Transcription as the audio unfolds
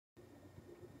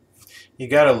You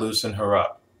got to loosen her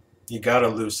up. You got to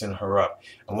loosen her up.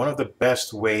 And one of the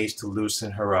best ways to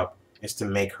loosen her up is to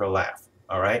make her laugh.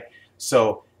 All right?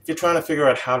 So if you're trying to figure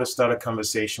out how to start a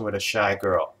conversation with a shy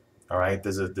girl, all right,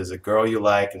 there's a girl you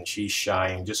like and she's shy,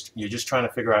 and you're just trying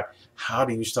to figure out how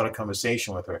do you start a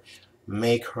conversation with her.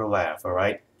 Make her laugh. All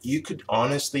right? You could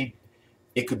honestly,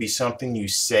 it could be something you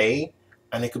say,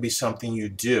 and it could be something you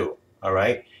do. All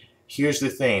right? Here's the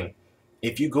thing.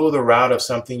 If you go the route of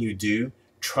something you do,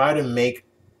 try to make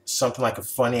something like a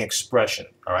funny expression.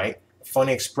 All right? A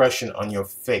funny expression on your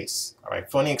face. All right?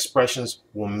 Funny expressions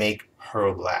will make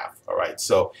her laugh. All right?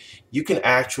 So you can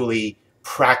actually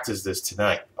practice this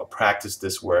tonight, or practice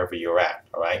this wherever you're at.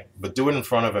 All right? But do it in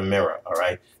front of a mirror. All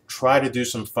right? Try to do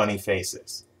some funny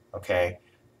faces. Okay?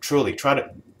 Truly, try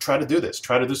to do this.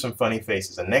 Try to do some funny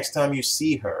faces. And next time you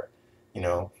see her, you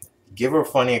know, give her a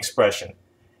funny expression.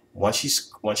 Once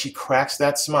she cracks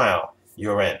that smile,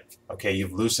 you're in. Okay,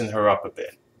 you've loosened her up a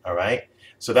bit. All right.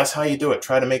 So that's how you do it.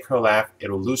 Try to make her laugh.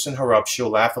 It'll loosen her up. She'll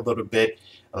laugh a little bit.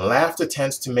 And laughter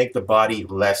tends to make the body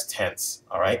less tense.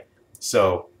 All right.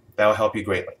 So that'll help you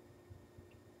greatly.